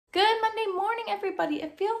Monday morning, everybody.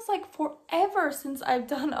 It feels like forever since I've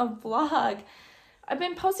done a vlog. I've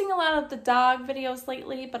been posting a lot of the dog videos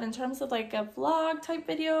lately, but in terms of like a vlog type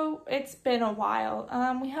video, it's been a while.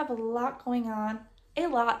 We have a lot going on, a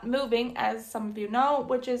lot moving, as some of you know,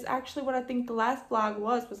 which is actually what I think the last vlog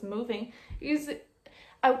was moving.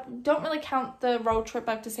 I don't really count the road trip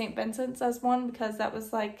up to St. Vincent's as one because that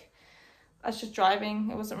was like us just driving.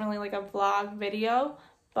 It wasn't really like a vlog video.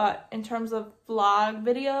 But in terms of vlog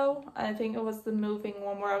video, I think it was the moving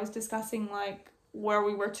one where I was discussing like where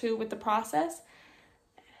we were to with the process.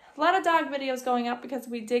 A lot of dog videos going up because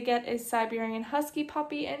we did get a Siberian Husky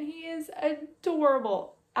puppy and he is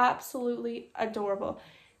adorable. Absolutely adorable.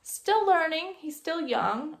 Still learning. He's still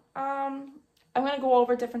young. I'm going to go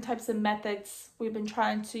over different types of methods we've been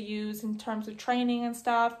trying to use in terms of training and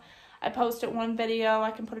stuff. I posted one video,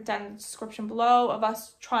 I can put it down in the description below, of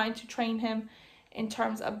us trying to train him in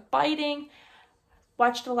terms of biting.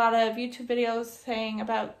 Watched a lot of YouTube videos saying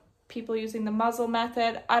about people using the muzzle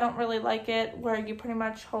method. I don't really like it, where you pretty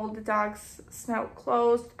much hold the dog's snout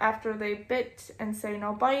closed after they bit and say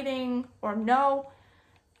no biting or no.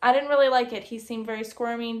 I didn't really like it. He seemed very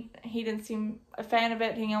squirmy. He didn't seem a fan of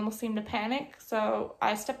it. He almost seemed to panic. So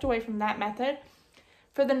I stepped away from that method.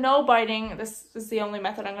 For the no biting, this is the only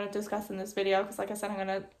method I'm going to discuss in this video because like I said, I'm going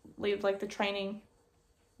to leave like the training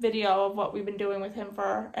video of what we've been doing with him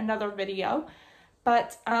for another video.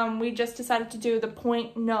 But we just decided to do the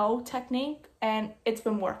point no technique and it's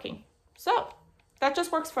been working. So that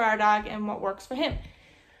just works for our dog and what works for him.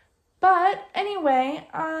 But anyway,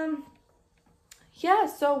 yeah,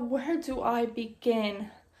 so where do I begin?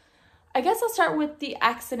 I guess I'll start with the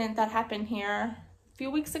accident that happened here a few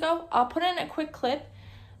weeks ago. I'll put in a quick clip.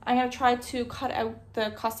 I'm going to try to cut out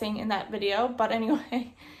the cussing in that video, but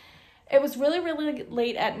anyway, it was really, really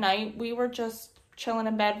late at night. We were just chilling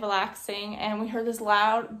in bed, relaxing, and we heard this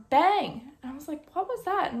loud bang. And I was like, what was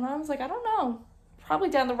that? And I was like, I don't know, probably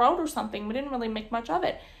down the road or something. We didn't really make much of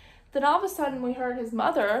it. Then all of a sudden, we heard his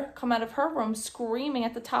mother come out of her room screaming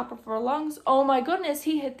at the top of her lungs, oh my goodness,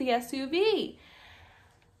 he hit the SUV.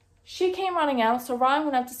 She came running out, so Ryan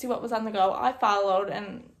went out to see what was on the go. I followed,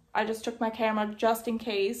 and I just took my camera just in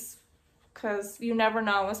case, because you never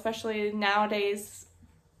know, especially nowadays.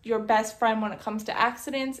 Your best friend when it comes to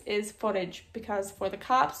accidents is footage, because for the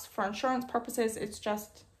cops, for insurance purposes, it's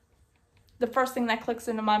just the first thing that clicks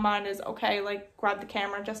into my mind is, okay, like grab the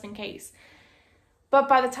camera just in case. But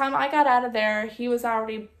by the time I got out of there, he was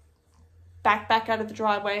already back out of the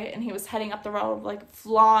driveway and he was heading up the road like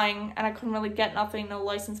flying, and I couldn't really get nothing, no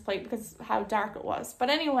license plate, because of how dark it was. But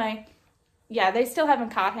anyway, yeah, they still haven't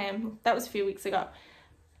caught him. That was a few weeks ago.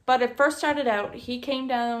 But it first started out, he came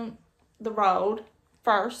down the road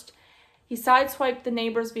first. He sideswiped the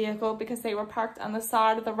neighbor's vehicle because they were parked on the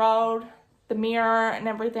side of the road. The mirror and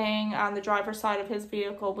everything on the driver's side of his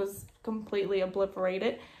vehicle was completely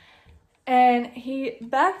obliterated. And he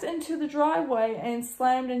backed into the driveway and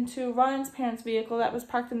slammed into Ryan's parents' vehicle that was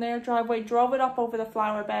parked in their driveway, drove it up over the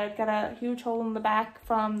flower bed, got a huge hole in the back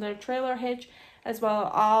from the trailer hitch, as well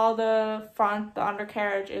as all the front, the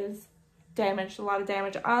undercarriage is damaged, a lot of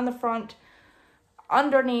damage on the front,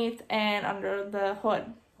 underneath, and under the hood.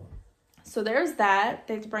 So there's that.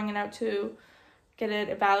 They had to bring it out to get it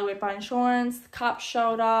evaluated by insurance. The cops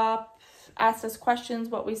showed up, asked us questions,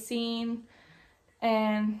 what we seen.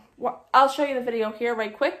 And I'll show you the video here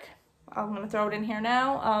right quick. I'm going to throw it in here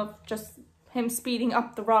now of just him speeding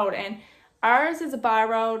up the road. And ours is a by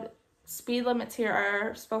road. Speed limits here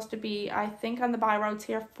are supposed to be, I think on the by roads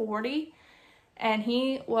here, 40. And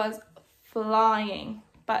he was flying.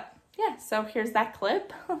 But yeah, so here's that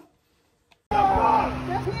clip.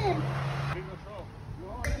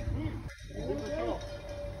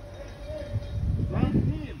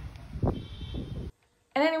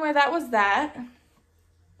 And anyway, that was that.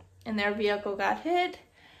 And their vehicle got hit.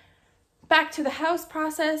 Back to the house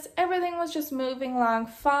process. Everything was just moving along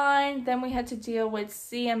fine. Then we had to deal with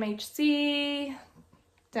CMHC.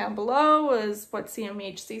 Down below is what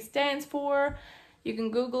CMHC stands for. You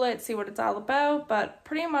can Google it, see what it's all about. But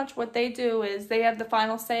pretty much what they do is they have the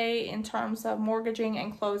final say in terms of mortgaging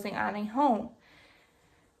and closing on a home.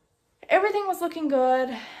 Everything was looking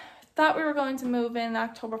good. Thought we were going to move in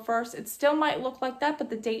October 1st. It still might look like that,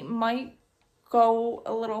 but the date might go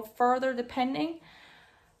a little further depending.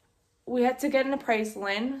 We had to get an appraisal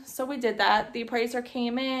in, so we did that. The appraiser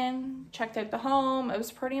came in, checked out the home. It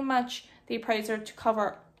was pretty much the appraiser to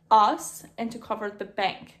cover us and to cover the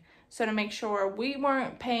bank. So to make sure we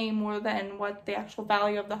weren't paying more than what the actual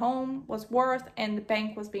value of the home was worth and the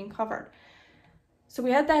bank was being covered. So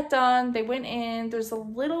we had that done. They went in. There's a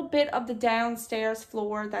little bit of the downstairs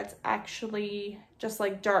floor that's actually just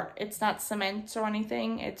like dirt. It's not cement or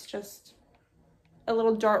anything. It's just a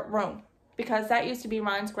little dirt room, because that used to be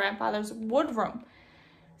Ryan's grandfather's wood room.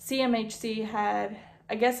 CMHC had,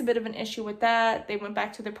 I guess, a bit of an issue with that. They went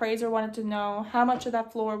back to the appraiser, wanted to know how much of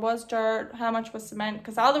that floor was dirt, how much was cement,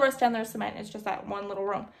 because all the rest down there is cement. It's just that one little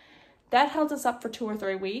room. That held us up for 2 or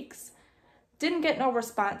 3 weeks. Didn't get no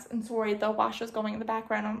response. And sorry, the washer's going in the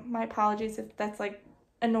background. My apologies if that's like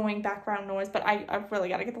annoying background noise, but I really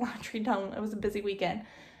got to get the laundry done. It was a busy weekend.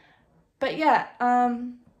 But yeah,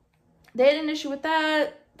 they had an issue with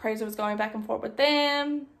that. Appraiser was going back and forth with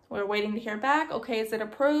them. We were waiting to hear back. Okay, is it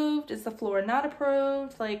approved? Is the floor not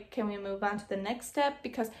approved? Like, can we move on to the next step?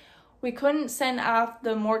 Because we couldn't send off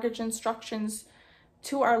the mortgage instructions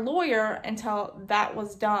to our lawyer until that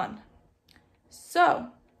was done. So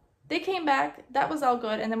they came back, that was all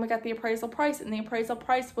good, and then we got the appraisal price, and the appraisal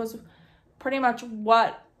price was pretty much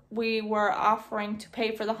what we were offering to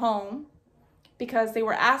pay for the home, because they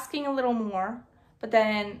were asking a little more, but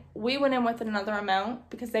then we went in with another amount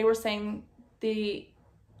because they were saying the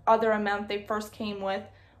other amount they first came with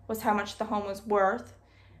was how much the home was worth.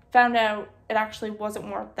 Found out it actually wasn't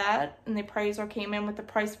worth that, and the appraiser came in with the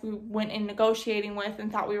price we went in negotiating with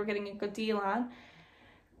and thought we were getting a good deal on.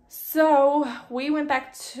 So we went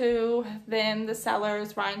back to them, the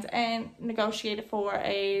sellers, Ryan's aunt, negotiated for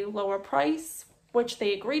a lower price, which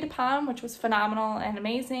they agreed upon, which was phenomenal and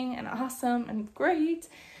amazing and awesome and great.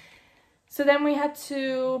 So then we had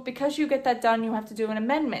to, because you get that done, you have to do an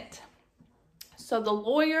amendment. So the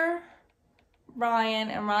lawyer, Ryan,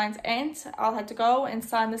 and Ryan's aunt all had to go and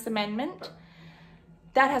sign this amendment.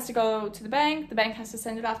 That has to go to the bank. The bank has to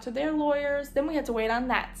send it off to their lawyers. Then we had to wait on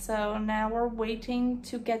that. So now we're waiting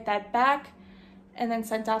to get that back and then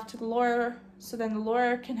sent off to the lawyer. So then the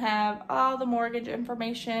lawyer can have all the mortgage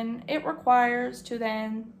information it requires to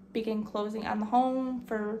then begin closing on the home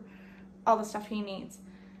for all the stuff he needs.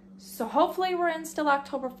 So hopefully we're in still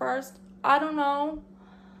October 1st. I don't know.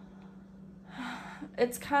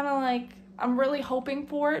 It's kind of like, I'm really hoping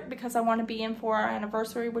for it because I want to be in for our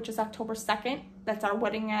anniversary, which is October 2nd. That's our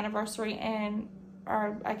wedding anniversary and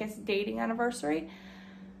our, I guess, dating anniversary.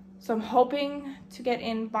 So I'm hoping to get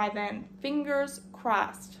in by then. Fingers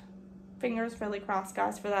crossed. Fingers really crossed,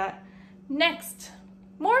 guys, for that. Next,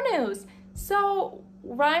 more news. So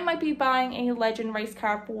Ryan might be buying a Legend race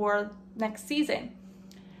car for next season.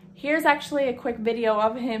 Here's actually a quick video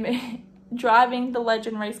of him driving the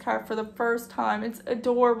Legend race car for the first time. It's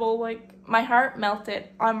adorable. Like, my heart melted.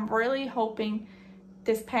 I'm really hoping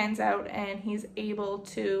this pans out and he's able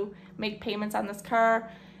to make payments on this car.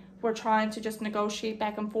 We're trying to just negotiate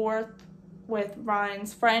back and forth with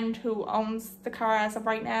Ryan's friend who owns the car as of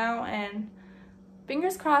right now, and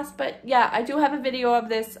fingers crossed. But yeah, I do have a video of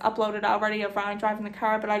this uploaded already of Ryan driving the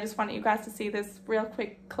car, but I just wanted you guys to see this real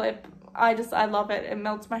quick clip. I love it. It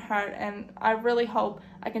melts my heart, and I really hope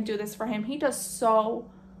I can do this for him. He does so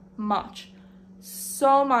much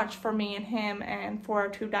for me and him and for our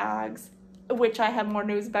 2 dogs, which I have more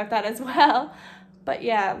news about that as well. But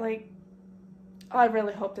yeah, like, I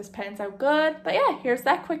really hope this pans out good. But yeah, here's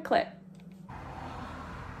that quick clip.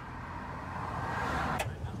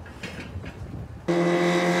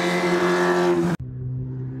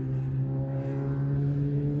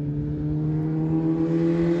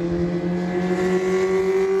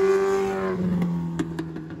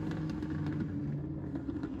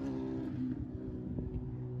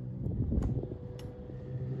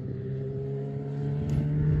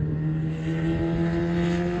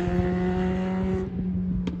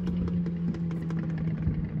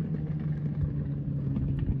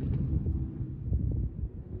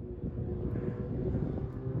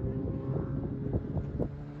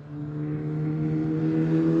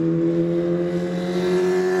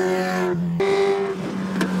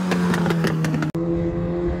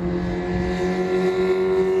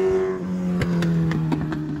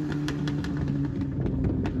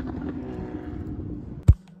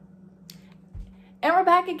 And we're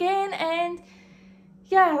back again, and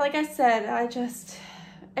yeah, like I said,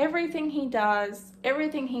 everything he does,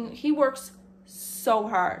 everything he works so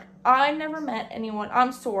hard. I never met anyone,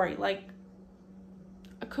 I'm sorry, like,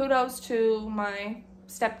 kudos to my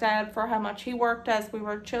stepdad for how much he worked as we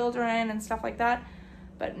were children and stuff like that,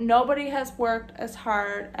 but nobody has worked as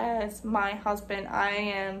hard as my husband. I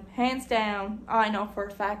am, hands down, I know for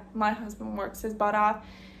a fact, my husband works his butt off.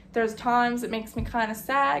 There's times it makes me kind of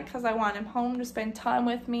sad because I want him home to spend time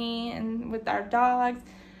with me and with our dogs.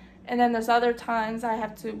 And then there's other times I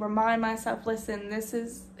have to remind myself, listen, this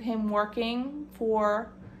is him working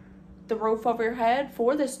for the roof over your head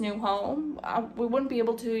for this new home. We wouldn't be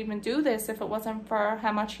able to even do this if it wasn't for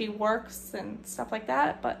how much he works and stuff like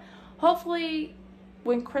that. But hopefully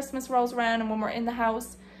when Christmas rolls around and when we're in the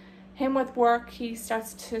house, him with work, he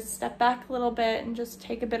starts to step back a little bit and just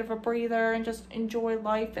take a bit of a breather and just enjoy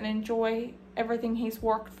life and enjoy everything he's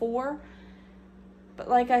worked for. But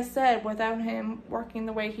like I said, without him working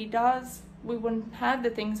the way he does, we wouldn't have the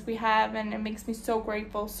things we have, and it makes me so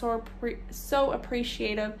grateful, so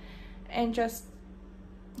appreciative, and just,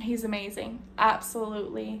 he's amazing.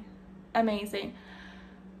 Absolutely amazing.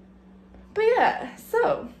 But yeah,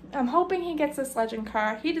 so I'm hoping he gets this legend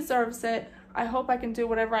car. He deserves it. I hope I can do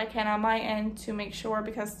whatever I can on my end to make sure,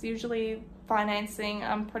 because usually financing,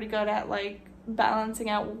 I'm pretty good at like balancing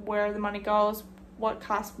out where the money goes, what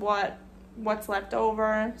costs what's left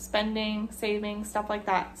over, spending, saving, stuff like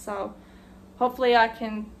that. So hopefully I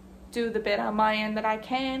can do the bit on my end that I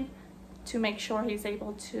can to make sure he's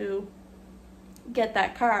able to get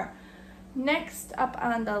that car. Next up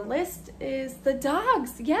on the list is the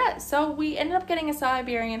dogs. Yeah, so we ended up getting a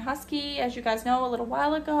Siberian Husky, as you guys know, a little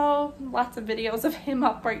while ago. Lots of videos of him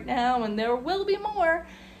up right now, and there will be more.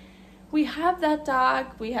 We have that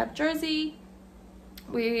dog. We have Jersey.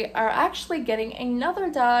 We are actually getting another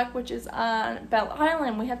dog, which is on Belle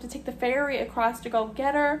Island. We have to take the ferry across to go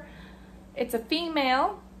get her. It's a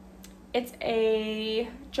female. It's a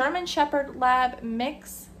German Shepherd Lab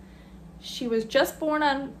mix. She was just born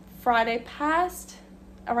on Friday past,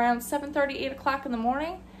 around 7:30, 8 o'clock in the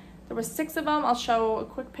morning. There were 6 of them. I'll show a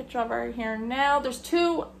quick picture of her here now. There's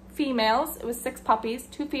 2 females. It was 6 puppies,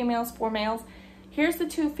 2 females, 4 males. Here's the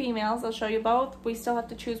 2 females. I'll show you both. We still have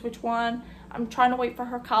to choose which one. I'm trying to wait for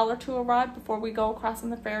her collar to arrive before we go across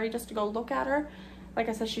on the ferry just to go look at her. Like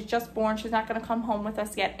I said, she's just born. She's not going to come home with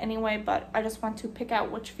us yet anyway, but I just want to pick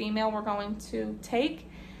out which female we're going to take.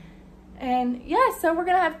 And yeah, so we're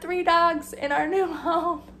going to have 3 dogs in our new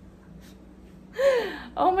home.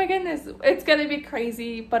 Oh my goodness, it's gonna be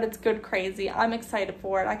crazy, but it's good crazy. I'm excited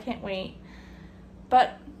for it. I can't wait.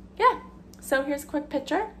 But yeah, so here's a quick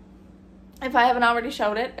picture. If I haven't already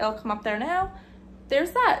showed it, it'll come up there now.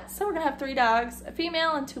 There's that. So we're gonna have 3 dogs, a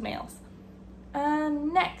female and 2 males.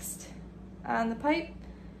 Next on the pipe,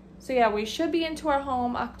 so yeah, we should be into our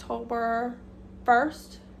home October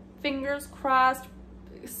 1st. Fingers crossed.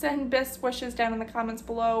 Send best wishes down in the comments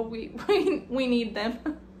below. We need them.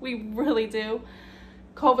 We really do.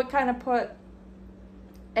 COVID kind of put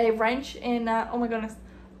a wrench in, oh my goodness.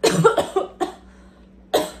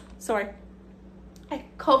 Sorry.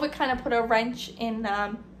 COVID kind of put a wrench in,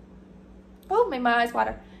 oh, made my eyes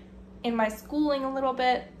water, in my schooling a little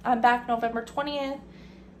bit. I'm back November 20th,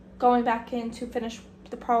 going back in to finish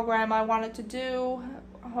the program I wanted to do.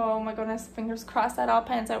 Oh my goodness, fingers crossed that all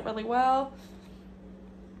pans out really well.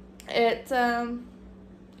 I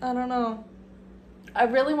don't know. I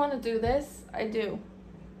really want to do this. I do.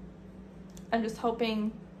 I'm just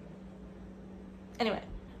hoping. Anyway.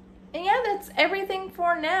 And yeah, that's everything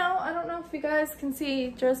for now. I don't know if you guys can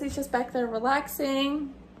see. Jersey's just back there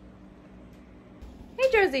relaxing. Hey,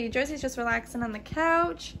 Jersey. Jersey's just relaxing on the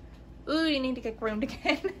couch. Ooh, you need to get groomed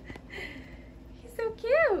again. He's so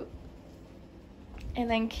cute. And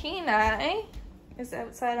then Kenai is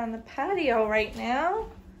outside on the patio right now.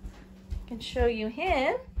 I can show you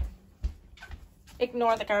him.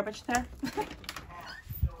 Ignore the garbage there. There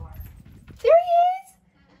he is.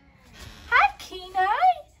 Hi, Kenai.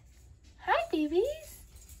 Hi, babies.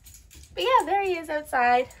 But yeah, there he is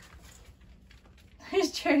outside.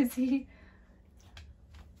 There's Jersey.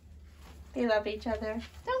 They love each other,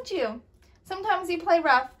 don't you? Sometimes you play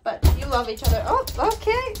rough, but you love each other. Oh,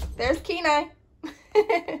 okay. There's Kenai.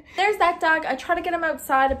 There's that dog. I try to get him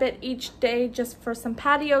outside a bit each day just for some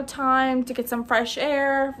patio time, to get some fresh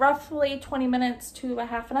air, roughly 20 minutes to a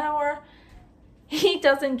half an hour. He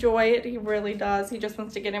does enjoy it. He really does. He just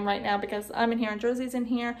wants to get in right now because I'm in here and Jersey's in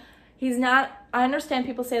here. He's not, I understand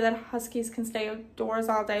people say that Huskies can stay outdoors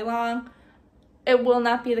all day long. It will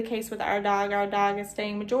not be the case with our dog. Our dog is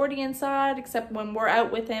staying majority inside, except when we're out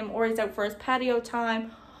with him, or he's out for his patio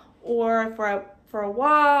time, or if we're out for a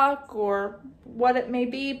walk, or what it may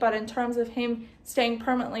be. But in terms of him staying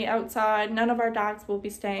permanently outside, none of our dogs will be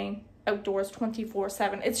staying outdoors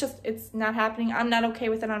 24/7. It's not happening. I'm not okay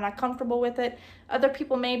with it. I'm not comfortable with it. Other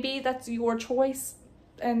people may be. That's your choice,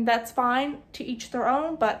 and that's fine, to each their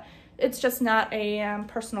own, but it's just not a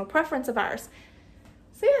personal preference of ours.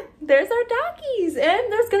 So yeah, there's our doggies,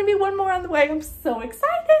 and there's gonna be one more on the way. I'm so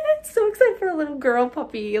excited for a little girl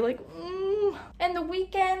puppy. Like, And the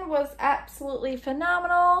weekend was absolutely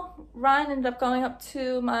phenomenal. Ryan ended up going up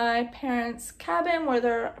to my parents' cabin where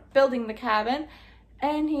they're building the cabin,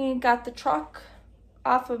 and he got the truck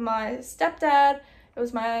off of my stepdad. It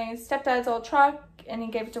was my stepdad's old truck, and he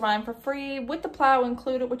gave it to Ryan for free with the plow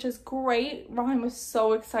included, which is great. Ryan was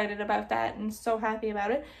so excited about that and so happy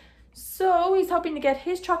about it. So he's hoping to get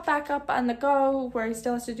his truck back up on the go, where he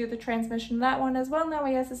still has to do the transmission of that one as well. Now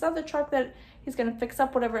he has this other truck that he's going to fix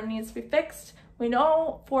up whatever it needs to be fixed. We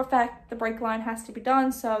know for a fact the brake line has to be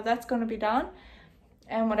done, so that's going to be done.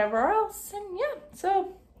 And whatever else. And yeah,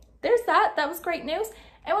 so there's that. That was great news.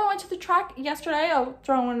 And we went to the track yesterday. I'll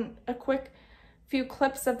throw in a quick few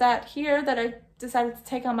clips of that here that I decided to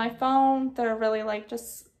take on my phone. They're really like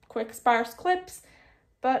just quick sparse clips.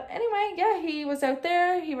 But anyway, yeah, he was out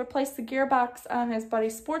there. He replaced the gearbox on his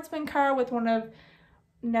buddy's sportsman car with one of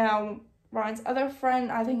now Ryan's other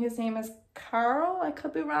friend. I think his name is Carl. I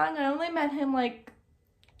could be wrong. I only met him like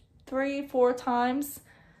 3-4 times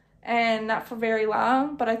and not for very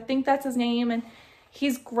long, but I think that's his name. And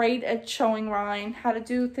he's great at showing Ryan how to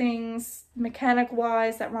do things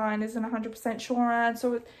mechanic-wise that Ryan isn't 100% sure on.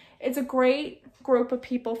 So it's a great group of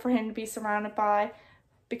people for him to be surrounded by,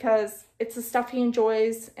 because it's the stuff he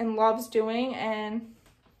enjoys and loves doing. And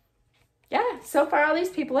yeah, so far all these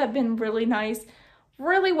people have been really nice,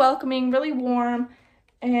 really welcoming, really warm.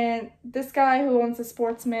 And this guy who owns the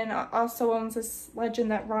Sportsman also owns this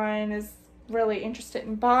Legend that Ryan is really interested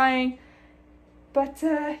in buying. But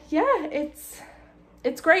yeah, it's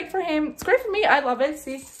great for him. It's great for me. I love it.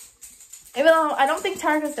 See, even though I don't think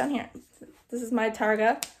Targa's done here. This is my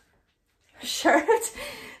Targa shirt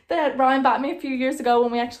that Ryan bought me a few years ago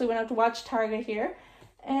when we actually went out to watch Targa here.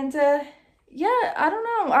 And yeah, I don't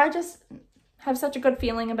know. I just have such a good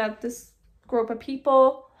feeling about this group of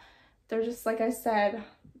people. They're just, like I said,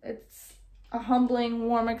 it's a humbling,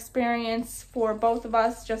 warm experience for both of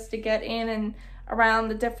us just to get in and around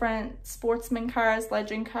the different sportsman cars,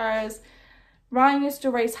 legend cars. Ryan used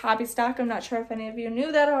to race hobby stock. I'm not sure if any of you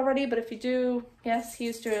knew that already, but if you do, yes, he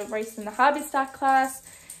used to race in the hobby stock class,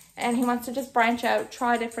 and he wants to just branch out,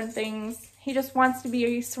 try different things. He just wants to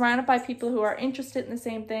be surrounded by people who are interested in the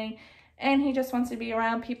same thing, and he just wants to be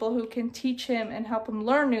around people who can teach him and help him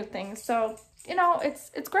learn new things. So, you know,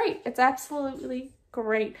 it's great. It's absolutely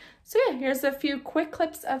great. So yeah, here's a few quick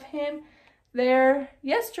clips of him there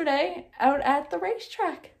yesterday out at the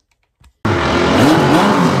racetrack.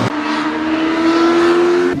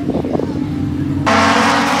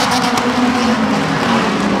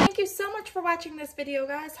 For watching this video,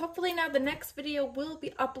 guys. Hopefully now the next video will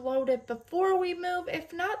be uploaded before we move.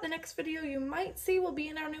 If not, the next video you might see will be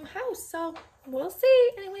in our new house, so we'll see.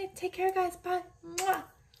 Anyway, take care, guys. Bye. Mwah.